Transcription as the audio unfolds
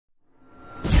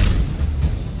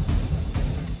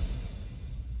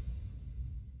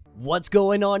What's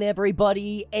going on,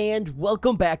 everybody, and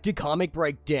welcome back to Comic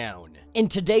Breakdown. In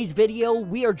today's video,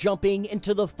 we are jumping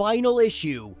into the final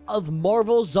issue of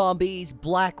Marvel Zombies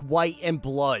Black, White, and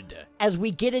Blood. As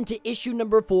we get into issue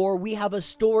number 4, we have a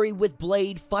story with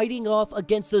Blade fighting off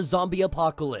against the zombie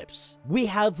apocalypse. We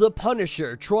have the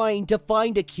Punisher trying to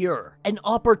find a cure, an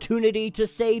opportunity to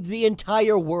save the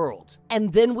entire world.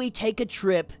 And then we take a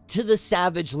trip to the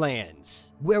Savage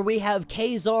Lands, where we have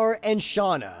Kazar and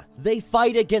Shauna. They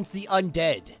fight against the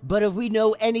undead. But if we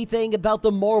know anything about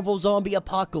the Marvel zombie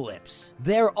apocalypse,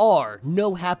 there are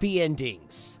no happy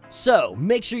endings. So,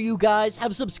 make sure you guys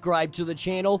have subscribed to the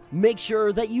channel, make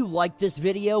sure that you like this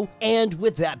video, and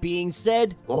with that being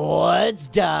said, let's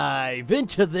dive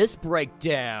into this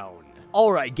breakdown.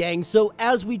 Alright gang, so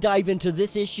as we dive into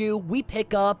this issue, we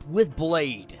pick up with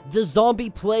Blade. The zombie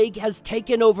plague has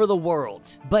taken over the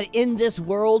world, but in this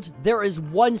world, there is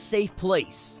one safe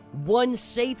place, one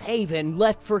safe haven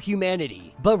left for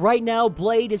humanity. But right now,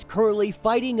 Blade is currently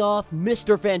fighting off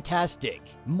Mr. Fantastic.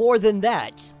 More than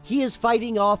that, he is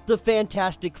fighting off the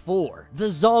Fantastic Four, the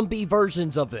zombie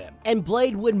versions of them, and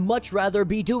Blade would much rather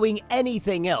be doing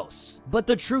anything else. But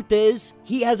the truth is,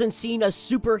 he hasn't seen a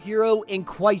superhero in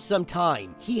quite some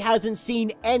time. He hasn't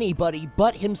seen anybody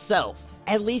but himself.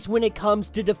 At least when it comes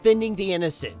to defending the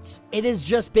innocent. It has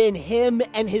just been him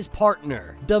and his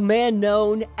partner, the man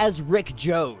known as Rick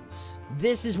Jones.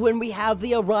 This is when we have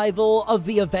the arrival of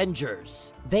the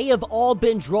Avengers. They have all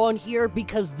been drawn here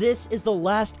because this is the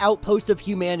last outpost of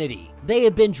humanity. They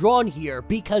have been drawn here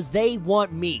because they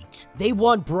want meat. They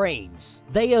want brains.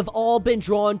 They have all been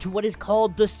drawn to what is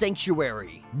called the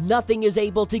Sanctuary. Nothing is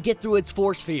able to get through its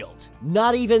force field.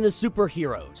 Not even the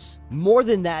superheroes. More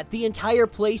than that, the entire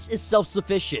place is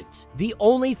self-sufficient. The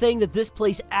only thing that this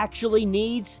place actually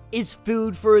needs is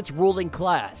food for its ruling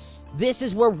class. This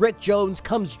is where Rick Jones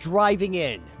comes driving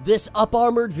in. This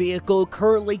up-armored vehicle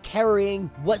currently carrying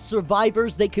what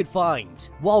survivors they could find.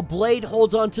 While Blade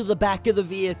holds onto the back of the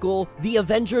vehicle, the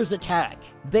Avengers attack.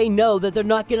 They know that they're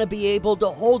not going to be able to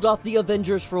hold off the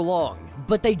Avengers for long,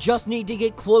 but they just need to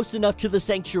get close enough to the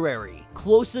Sanctuary.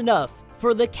 Close enough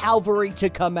for the cavalry to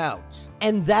come out.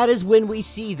 And that is when we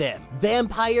see them.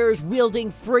 Vampires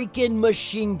wielding freaking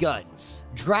machine guns.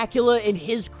 Dracula and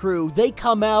his crew, they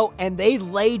come out and they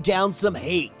lay down some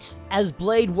hate. As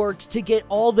Blade works to get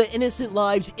all the innocent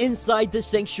lives inside the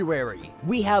Sanctuary,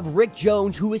 we have Rick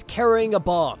Jones, who is carrying a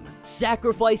bomb,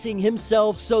 sacrificing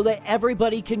himself so that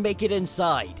everybody can make it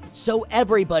inside. So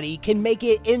everybody can make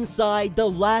it inside the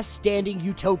last standing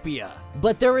utopia.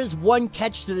 But there is one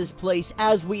catch to this place,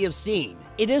 as we have seen.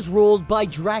 It is ruled by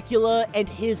Dracula and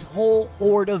his whole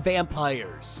horde of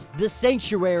vampires. The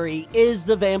Sanctuary is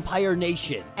the vampire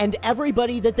nation, and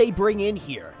everybody that they bring in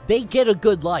here, they get a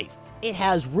good life. It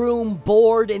has room,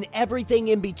 board, and everything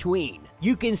in between.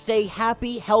 You can stay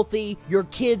happy, healthy, your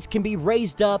kids can be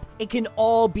raised up, it can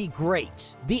all be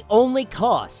great. The only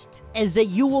cost is that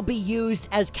you will be used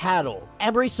as cattle.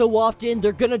 Every so often,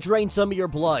 they're gonna drain some of your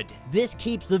blood. This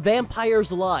keeps the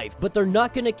vampires alive, but they're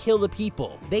not gonna kill the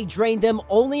people. They drain them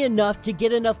only enough to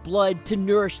get enough blood to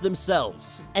nourish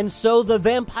themselves. And so the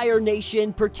vampire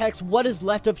nation protects what is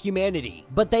left of humanity,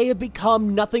 but they have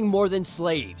become nothing more than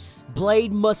slaves.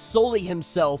 Blade must sully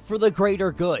himself for the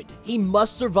greater good. He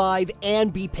must survive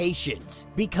and be patient,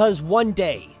 because one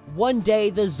day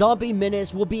the zombie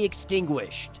menace will be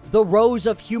extinguished. The rose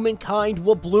of humankind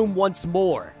will bloom once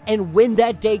more. And when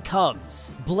that day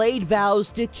comes, Blade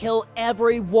vows to kill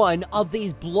every one of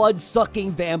these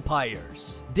blood-sucking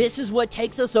vampires. This is what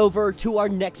takes us over to our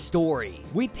next story.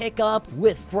 We pick up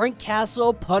with Frank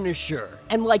Castle Punisher.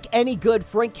 And like any good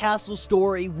Frank Castle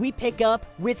story, we pick up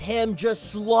with him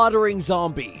just slaughtering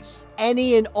zombies.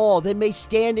 Any and all that may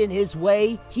stand in his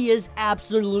way, he is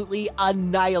absolutely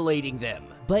annihilating them.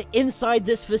 But inside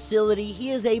this facility,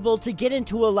 he is able to get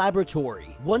into a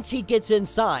laboratory. Once he gets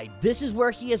inside, this is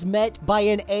where he is met by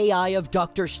an AI of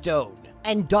Dr. Stone.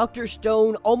 And Dr.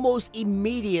 Stone almost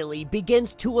immediately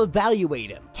begins to evaluate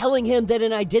him, telling him that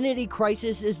an identity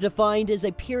crisis is defined as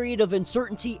a period of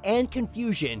uncertainty and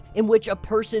confusion in which a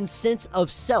person's sense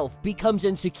of self becomes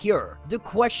insecure. The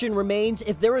question remains,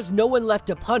 if there is no one left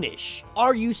to punish,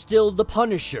 are you still the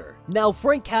Punisher? Now,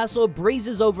 Frank Castle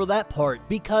breezes over that part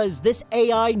because this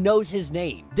AI knows his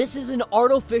name. This is an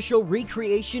artificial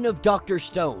recreation of Dr.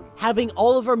 Stone, having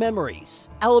all of her memories,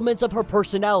 elements of her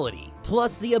personality,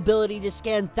 plus the ability to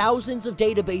scan thousands of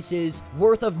databases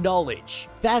worth of knowledge,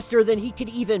 faster than he could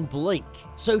even blink.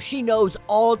 So she knows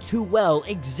all too well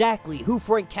exactly who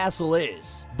Frank Castle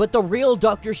is. But the real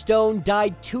Dr. Stone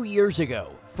died 2 years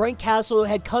ago. Frank Castle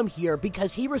had come here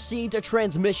because he received a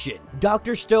transmission.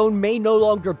 Dr. Stone may no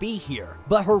longer be here,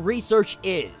 but her research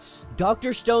is.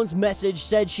 Dr. Stone's message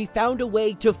said she found a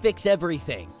way to fix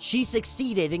everything. She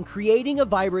succeeded in creating a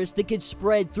virus that could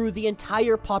spread through the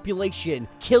entire population,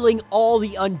 killing all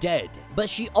the undead. But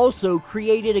she also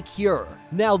created a cure.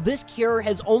 Now, this cure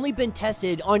has only been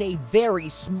tested on a very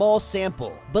small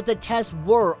sample, but the tests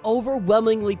were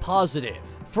overwhelmingly positive.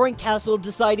 Frank Castle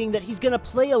deciding that he's gonna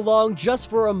play along just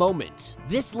for a moment.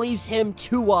 This leaves him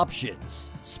two options.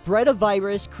 Spread a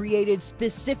virus created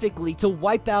specifically to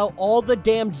wipe out all the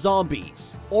damned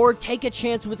zombies, or take a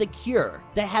chance with a cure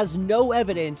that has no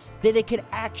evidence that it could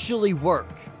actually work,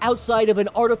 outside of an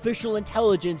artificial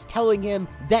intelligence telling him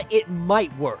that it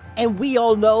might work. And we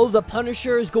all know the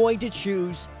Punisher is going to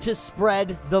choose to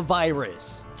spread the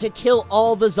virus, to kill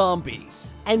all the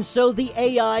zombies. And so the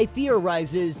AI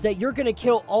theorizes that you're gonna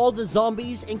kill all the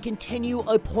zombies and continue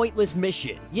a pointless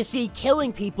mission. You see,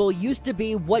 killing people used to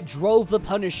be what drove the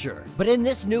Punisher, but in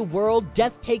this new world,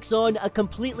 death takes on a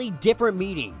completely different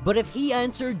meaning. But if he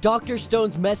answered Dr.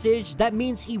 Stone's message, that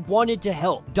means he wanted to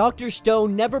help. Dr.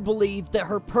 Stone never believed that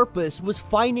her purpose was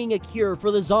finding a cure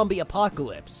for the zombie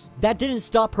apocalypse. That didn't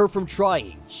stop her from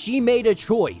trying. She made a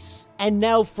choice. And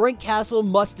now Frank Castle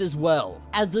must as well.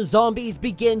 As the zombies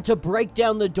begin to break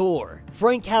down the door,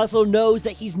 Frank Castle knows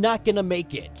that he's not gonna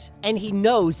make it. And he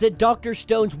knows that Dr.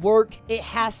 Stone's work, it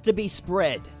has to be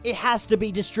spread. It has to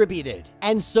be distributed.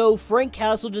 And so Frank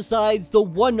Castle decides the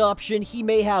one option he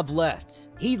may have left.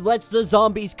 He lets the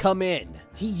zombies come in.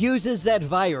 He uses that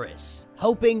virus,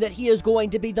 hoping that he is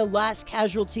going to be the last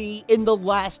casualty in the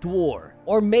last war.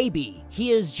 Or maybe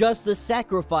he is just the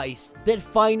sacrifice that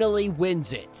finally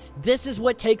wins it. This is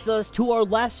what takes us to our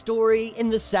last story in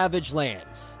the Savage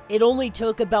Lands. It only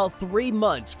took about 3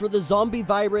 months for the zombie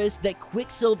virus that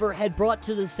Quicksilver had brought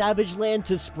to the Savage Land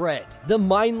to spread. The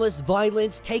mindless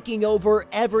violence taking over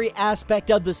every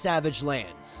aspect of the Savage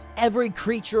Lands. Every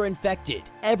creature infected,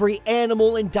 every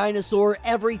animal and dinosaur,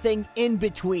 everything in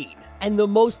between. And the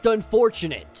most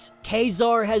unfortunate,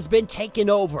 Kazar has been taken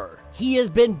over. He has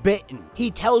been bitten. He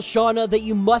tells Shauna that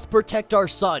you must protect our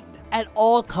son. At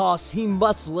all costs, he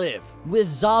must live, with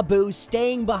Zabu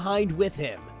staying behind with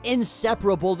him.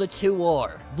 Inseparable the two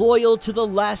are, loyal to the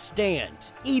last stand.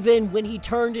 Even when he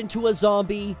turned into a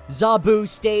zombie, Zabu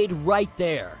stayed right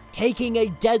there, taking a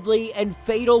deadly and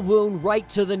fatal wound right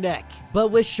to the neck. But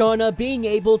with Shauna being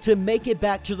able to make it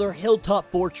back to their hilltop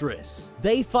fortress,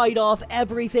 they fight off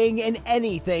everything and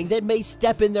anything that may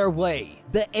step in their way.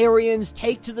 The Aryans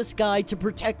take to the sky to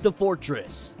protect the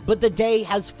fortress, but the day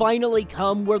has finally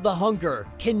come where the hunger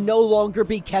can no longer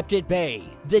be kept at bay.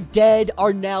 The dead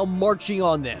are now marching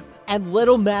on them, and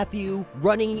little Matthew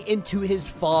running into his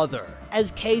father,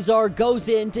 as Kazar goes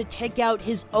in to take out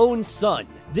his own son.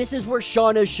 This is where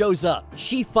Shauna shows up.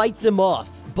 She fights him off,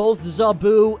 both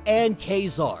Zabu and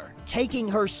Kazar. Taking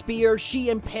her spear, she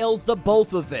impales the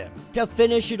both of them. To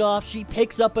finish it off, she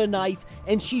picks up a knife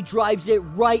and she drives it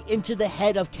right into the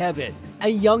head of Kevin.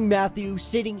 And young Matthew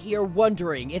sitting here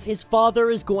wondering if his father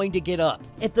is going to get up,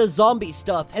 if the zombie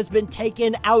stuff has been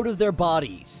taken out of their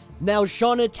bodies. Now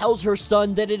Shauna tells her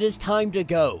son that it is time to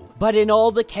go, but in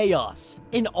all the chaos,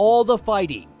 in all the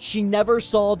fighting, she never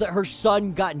saw that her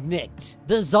son got nicked,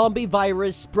 the zombie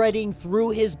virus spreading through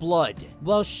his blood.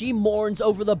 While she mourns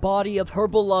over the body of her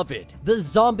beloved, the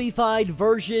zombified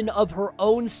version of her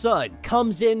own son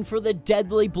comes in for the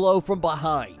deadly blow from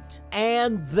behind.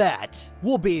 And that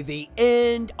will be the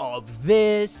end of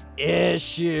this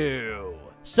issue.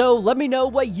 So let me know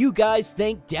what you guys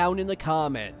think down in the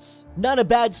comments. Not a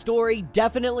bad story.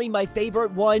 Definitely my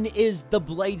favorite one is the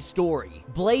Blade story.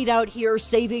 Blade out here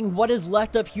saving what is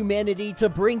left of humanity to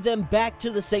bring them back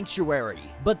to the Sanctuary.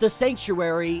 But the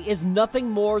Sanctuary is nothing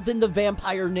more than the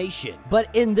Vampire Nation. But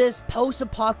in this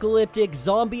post-apocalyptic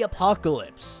zombie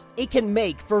apocalypse, it can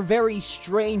make for very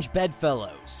strange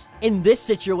bedfellows. In this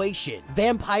situation,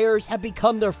 vampires have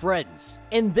become their friends.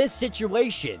 In this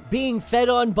situation, being fed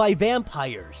on by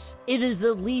vampires, it is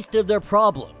the least of their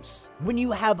problems. When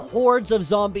you have hordes of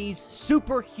zombies,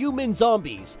 superhuman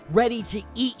zombies, ready to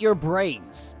eat your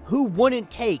brains, who wouldn't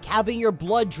take having your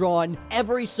blood drawn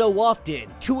every so often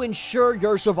to ensure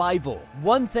your survival?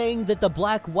 One thing that the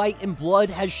Black, White, and Blood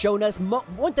has shown us,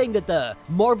 one thing that the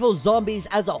Marvel Zombies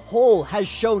as a whole has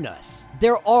shown us,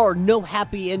 there are no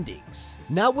happy endings.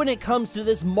 Not when it comes to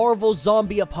this Marvel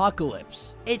zombie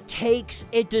apocalypse. It takes,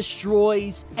 it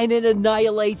destroys, and it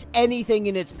annihilates anything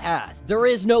in its path. There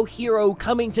is no hero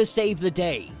coming to save the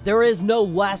day. There is no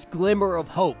last glimmer of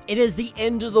hope. It is the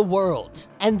end of the world,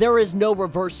 and there is no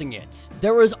reversing it.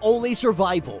 There is only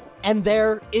survival, and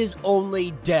there is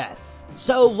only death.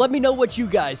 So let me know what you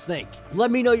guys think.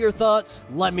 Let me know your thoughts,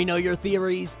 let me know your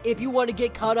theories. If you want to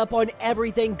get caught up on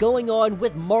everything going on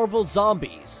with Marvel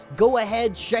Zombies, go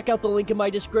ahead, check out the link in my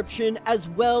description as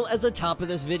well as the top of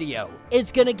this video.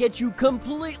 It's gonna get you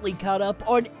completely caught up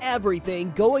on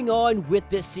everything going on with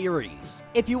this series.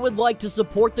 If you would like to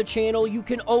support the channel, you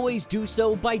can always do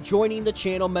so by joining the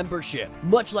channel membership.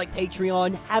 Much like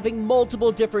Patreon, having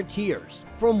multiple different tiers,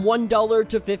 from $1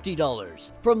 to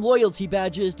 $50, from loyalty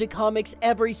badges to comics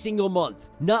every single month.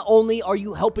 Not only are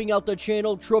you helping out the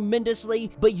channel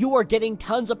tremendously, but you are getting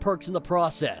tons of perks in the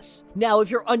process. Now, if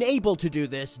you're unable to do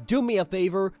this, do me a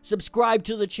favor, subscribe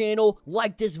to the channel,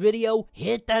 like this video,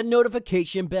 hit that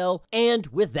notification bell, and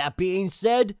with that being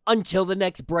said, until the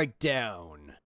next breakdown.